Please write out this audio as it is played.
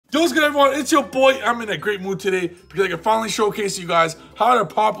Yo, what's good, everyone? It's your boy. I'm in a great mood today because I can finally showcase you guys how to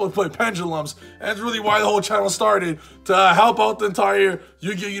properly play pendulums, and that's really why the whole channel started, to help out the entire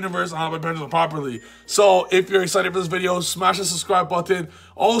Yu-Gi-Oh universe on how to play pendulum properly. So if you're excited for this video, smash the subscribe button.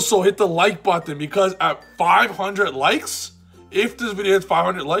 Also, hit the like button because at 500 likes, if this video hits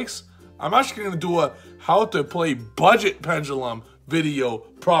 500 likes, I'm actually going to do a how to play budget pendulum video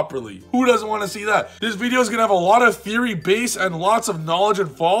properly. Who doesn't want to see that? This video is gonna have a lot of theory base and lots of knowledge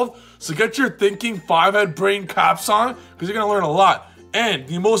involved, so get your thinking 5-head brain caps on because you're gonna learn a lot. And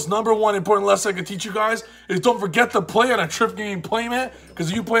the most #1 important lesson I can teach you guys is don't forget to play on a Trif game playmat, because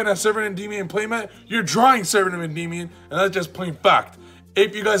if you play on a Servant Endymion playmat, you're drawing Servant Endymion, and that's just plain fact.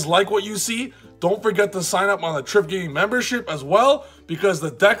 If you guys like what you see, don't forget to sign up on the Trif Gaming membership as well, because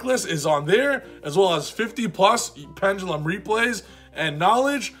the deck list is on there, as well as 50+ pendulum replays and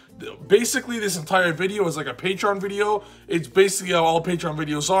knowledge. Basically, this entire video is like a Patreon video. It's basically how all Patreon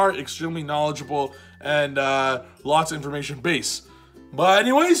videos are, extremely knowledgeable and lots of information based. But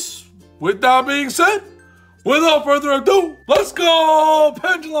anyways, with that being said, without further ado, let's go!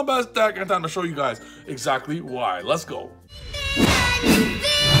 Pendulum best deck, and time to show you guys exactly why. Let's go.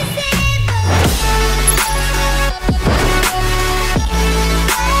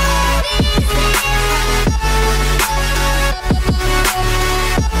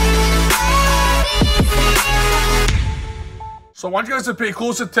 So I want you guys to pay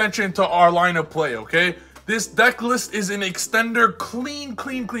close attention to our line of play, okay? This deck list is an extender, clean.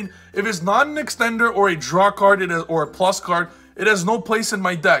 If it's not an extender or a draw card, or a plus card, it has no place in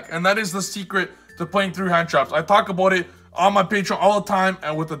my deck. And that is the secret to playing through hand traps. I talk about it on my Patreon all the time,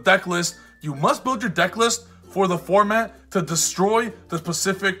 and with the deck list, you must build your deck list for the format to destroy the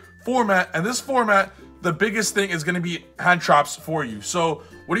specific format. And this format, the biggest thing is gonna be hand traps for you. So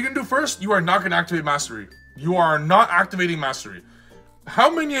what are you gonna do first? You are not gonna activate Mastery. You are not activating Mastery. How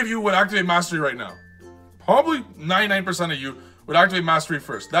many of you would activate Mastery right now? Probably 99% of you would activate Mastery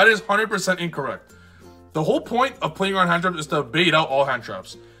first. That is 100% incorrect. The whole point of playing around hand traps is to bait out all hand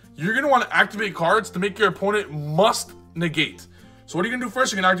traps. You're going to want to activate cards to make your opponent must negate. So what are you going to do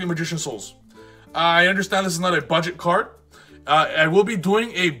first? You're going to activate Magician Souls. I understand this is not a budget card. I will be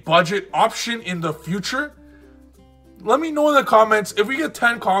doing a budget option in the future. Let me know in the comments. If we get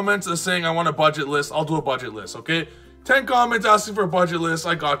 10 comments saying I want a budget list, I'll do a budget list, okay? 10 comments asking for a budget list,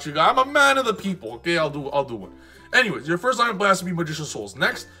 I got you guys. I'm a man of the people, okay? I'll do one. Anyways, your first line of play has to be Magician Souls.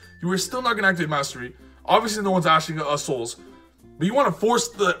 Next, you are still not gonna activate Mastery. Obviously, no one's ashing Souls, but you want to force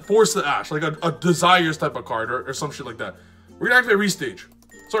the ash, like a Desires type of card or some shit like that. We're gonna activate Restage.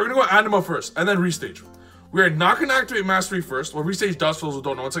 So we're gonna go Anima first, and then Restage. We are not going to activate Mastery first. What Restage does, for those who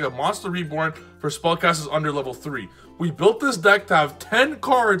don't know, it's like a Monster Reborn for spellcasters under level 3. We built this deck to have 10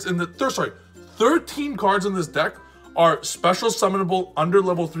 cards in the... 13 cards in this deck are special summonable under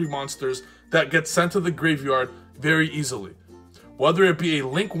level 3 monsters that get sent to the graveyard very easily. Whether it be a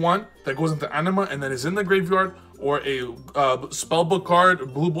Link 1 that goes into Anima and then is in the graveyard, or a Spellbook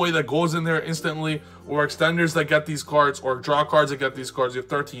card, Blue Boy that goes in there instantly, or extenders that get these cards, or draw cards that get these cards. You have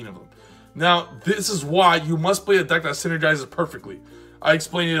 13 of them. Now, this is why you must play a deck that synergizes perfectly. I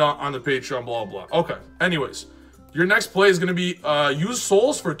explained it on the Patreon, blah, blah. Okay, anyways. Your next play is going to be use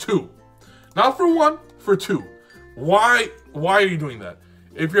Souls for 2. Not for 1, for 2. Why are you doing that?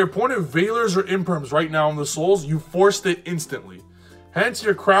 If your opponent Veilers or Imperms right now on the Souls, you forced it instantly. Hence,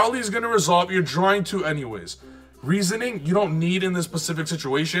 your Crowley is going to resolve. You're drawing 2 anyways. Reasoning, you don't need in this specific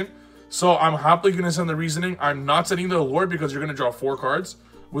situation. So I'm happily going to send the Reasoning. I'm not sending the Allure because you're going to draw 4 cards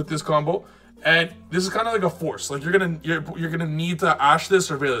with this combo, and this is kind of like a force. Like you're gonna need to ash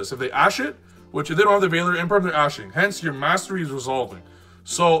this or veil this. If they ash it, which if they don't have the Veiler Imperm, they're ashing. Hence, your Mastery is resolving.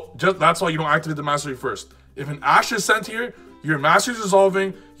 So that's why you don't activate the Mastery first. If an ash is sent here, your Mastery is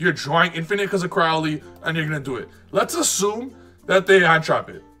resolving. You're drawing infinite because of Crowley, and you're gonna do it. Let's assume that they hand trap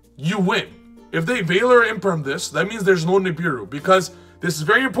it. You win. If they Veiler Imperm this, that means there's no Nibiru, because this is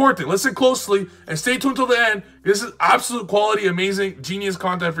very important. Listen closely and stay tuned till the end. This is absolute quality, amazing, genius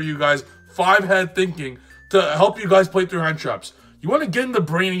content for you guys. 5-head thinking to help you guys play through hand traps. You want to get in the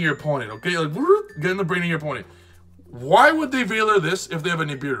brain of your opponent, okay? Like, get in the brain of your opponent. Why would they Veiler this if they have a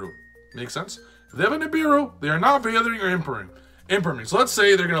Nibiru? Makes sense? If they have a Nibiru, they are not Veilering or Imperming. So let's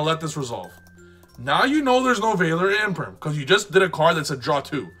say they're going to let this resolve. Now you know there's no Veiler or Imperm, because you just did a card that said draw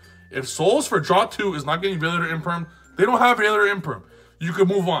 2. If Souls for draw 2 is not getting Veiler or Imperm, they don't have Veiler or Imperm. You can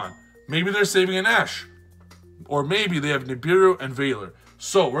move on. Maybe they're saving an Ash. Or maybe they have Nibiru and Veiler.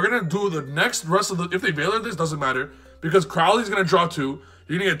 So we're going to do the rest of the... If they Veiler this, doesn't matter. Because Crowley's going to draw 2.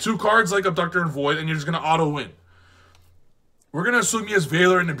 You're going to get 2 cards like Abductor and Void, and you're just going to auto-win. We're going to assume he has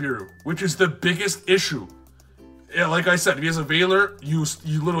Veiler and Nibiru, which is the biggest issue. Yeah, like I said, if he has a Veiler, you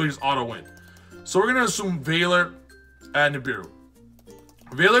literally just auto win. So we're gonna assume Veiler and Nibiru.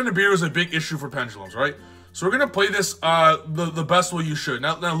 Veiler and Nibiru is a big issue for Pendulums, right? So we're gonna play this the best way you should.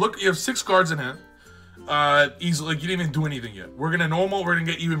 Now look, you have 6 cards in hand. Easily, like you didn't even do anything yet. We're gonna normal. We're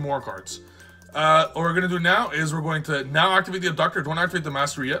gonna get even more cards. What we're gonna do now is we're going to now activate the Abductor. Don't activate the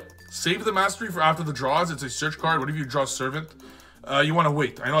Mastery yet. Save the Mastery for after the draws. It's a search card. What if you draw Servant? You want to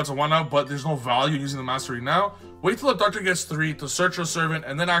wait. I know it's a 1-out, but there's no value using the Mastery now. Wait till the Abductor gets 3 to search your Servant,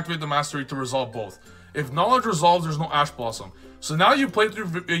 and then activate the Mastery to resolve both. If Knowledge resolves, there's no Ash Blossom. So now you play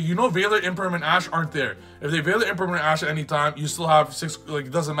through, you know Veiler, Impermanent, Ash aren't there. If they Veiler, Impermanent, Ash at any time, you still have 6, like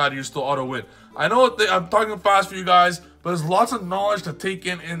it doesn't matter, you still auto win. I know I'm talking fast for you guys, but there's lots of knowledge to take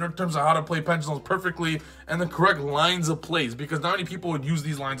in terms of how to play Pendulums perfectly and the correct lines of plays, because not many people would use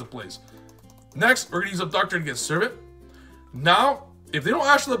these lines of plays. Next, we're going to use Abductor to get Servant. Now, if they don't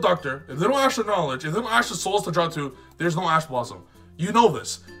Ash the Abductor, if they don't Ash the Knowledge, if they don't Ash the Souls to draw 2, there's no Ash Blossom. You know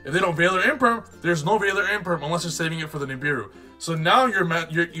this. If they don't Veiler Imperm, there's no Veiler Imperm unless you're saving it for the Nibiru. So now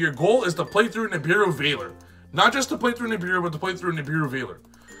your goal is to play through Nibiru Veiler. Not just to play through Nibiru, but to play through Nibiru Veiler.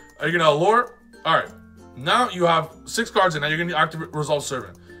 Are you going to Allure? Alright. Now you have 6 cards in. Now you're going to activate Resolve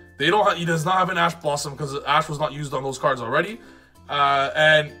Servant. He does not have an Ash Blossom because Ash was not used on those cards already.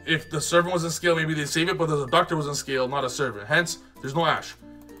 And if the Servant was in scale, maybe they save it, but the Abductor was in scale, not a Servant. Hence, there's no Ash.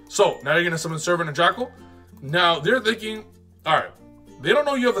 So, now you're going to summon Servant and Jackal. Now, they're thinking, alright, they don't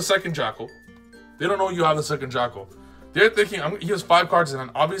know you have the second Jackal. They don't know you have the second Jackal. They're thinking, he has 5 cards in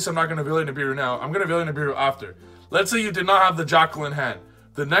hand. Obviously, I'm not going to Veiler Nibiru now. I'm going to Veiler Nibiru after. Let's say you did not have the Jackal in hand.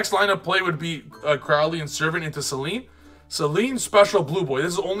 The next line of play would be Crowley and Servant into Celine. Celine, Special Blue Boy.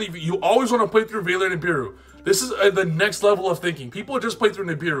 This is only, you always want to play through Veiler Nibiru. This is the next level of thinking. People just play through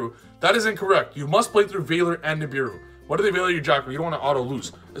Nibiru. That is incorrect. You must play through Veiler and Nibiru. What do they Veiler your Jackal? You don't want to auto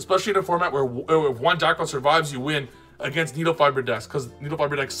lose. Especially in a format where if one Jackal survives, you win against Needle Fiber decks, because Needle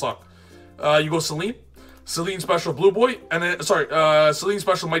Fiber decks suck. You go Celine. Celine Special Blue Boy, and then, Celine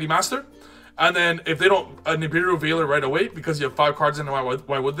Special Mighty Master. And then if they don't Nibiru Veiler right away, because you have 5 cards in, why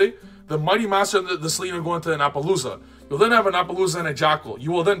would they? The Mighty Master and the Celine will go into an Appaloosa. You'll then have an Appaloosa and a Jackal.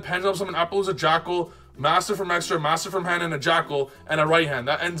 You will then Pendulum summon Appaloosa, Jackal, Master from Extra, Master from Hand, and a Jackal, and a right hand.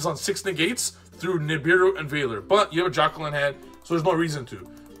 That ends on 6 negates through Nibiru and Veiler. But you have a Jackal in hand, so there's no reason to.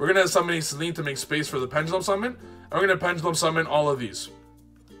 We're going to summon a Celine to make space for the Pendulum summon. And we're going to Pendulum summon all of these.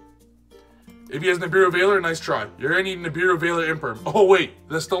 If he has Nibiru Veiler, nice try. You're going to need Nibiru Veiler Imperm. Oh wait,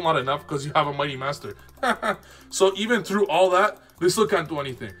 that's still not enough because you have a Mighty Master. So even through all that, they still can't do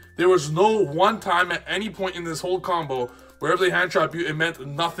anything. There was no one time at any point in this whole combo, wherever they hand trap you, it meant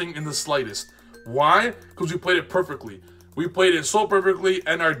nothing in the slightest. Why? Because we played it perfectly. We played it so perfectly,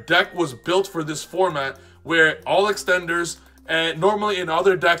 and our deck was built for this format where all extenders, and normally in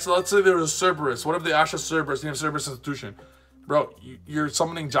other decks, let's say there was a Cerberus. What if they Asha Cerberus, you have Cerberus Institution? Bro, you're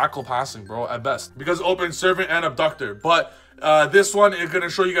summoning Jackal passing, bro, at best. Because open Servant and Abductor. But this one is going to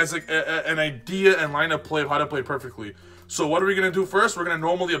show you guys like an idea and line of play of how to play perfectly. So what are we going to do first? We're going to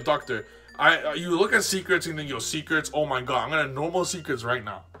normal the Abductor. You look at secrets and you think, yo, secrets, oh my god, I'm going to normal secrets right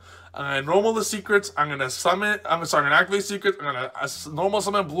now. I'm going to normal the secrets, I'm going to summon, I'm going to activate secrets, I'm going to normal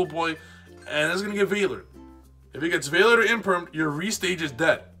summon Blue Boy, and it's going to get Veiler. If it gets Veiler or Imperm, your restage is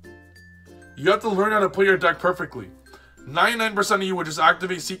dead. You have to learn how to play your deck perfectly. 99% of you would just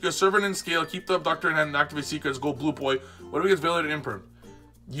activate Secret, Servant in scale, keep the Abductor in hand, and activate Secrets, go Blue Boy. What if we get Veiler and Imperm?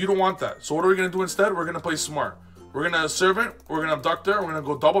 You don't want that. So what are we going to do instead? We're going to play smart. We're going to Servant, we're going to Abductor, we're going to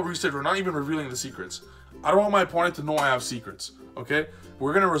go double restage. We're not even revealing the secrets. I don't want my opponent to know I have secrets, okay?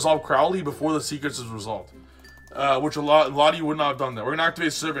 We're going to resolve Crowley before the secrets is resolved. Which a lot of you would not have done that. We're going to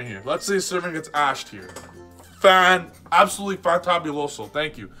activate Servant here. Let's say Servant gets ashed here. Absolutely fantabuloso.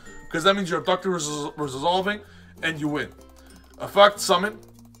 Thank you. Because that means your Abductor is resolving and you win. Effect, summon,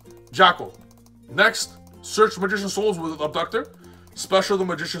 Jackal. Next, search Magician Souls with Abductor. Special the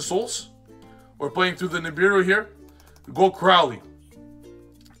Magician Souls. We're playing through the Nibiru here. Go Crowley.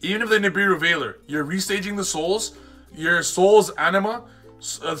 Even if the Nibiru Veiler, you're restaging the Souls. Your Souls Anima,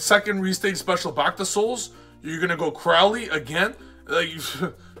 second restage special back to Souls. You're gonna go Crowley again. Like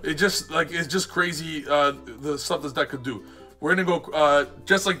it's just crazy the stuff this deck could do. We're gonna go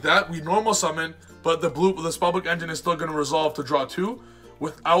just like that. We normal summon, but the Spellbook Engine is still gonna resolve to draw 2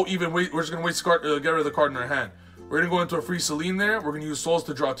 without even wait. We're just gonna wait to get rid of the card in our hand. We're gonna go into a free Celine there. We're gonna use Souls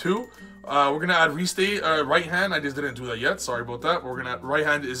to draw 2. We're gonna add restage right hand. I just didn't do that yet. Sorry about that. We're gonna right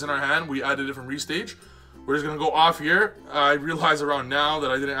hand is in our hand. We added it from restage. We're just gonna go off here. I realize around now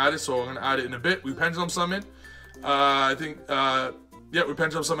that I didn't add it, so I'm gonna add it in a bit. We Pendulum summon. I think yeah, we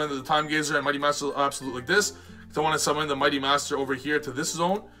Pendulum summon the Time Gazer and Mighty Master Absolute like this. So I want to summon the Mighty Master over here to this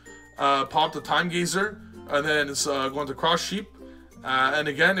zone. Pop the Time Gazer. And then it's going to Cross Sheep. And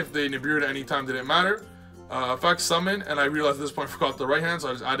again, if they Nibiru at any time, didn't matter. Effect Summon, and I realized at this point I forgot the right hand, so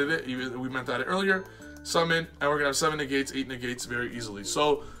I just added it. We meant to add it earlier. Summon, and we're gonna have 7 negates, 8 negates very easily.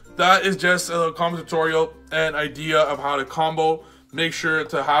 So that is just a combo tutorial and idea of how to combo. Make sure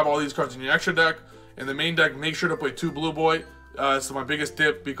to have all these cards in your extra deck. In the main deck, make sure to play 2 Blue Boy. It's my biggest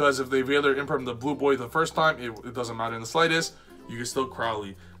tip, because if they either imprint the Blue Boy the first time, it doesn't matter in the slightest. You can still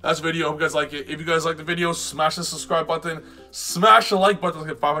Crowley. That's the video. Hope you guys like it. If you guys like the video, smash the subscribe button, smash the like button.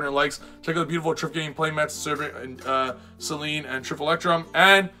 Let's get 500 likes. Check out the beautiful Trif Game playmats, Servant, and Celine, and Trif Electrum,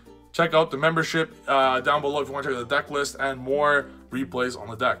 and check out the membership down below if you want to check out the deck list and more replays on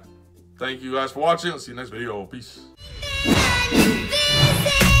the deck. Thank you guys for watching. I'll see you next video. Peace.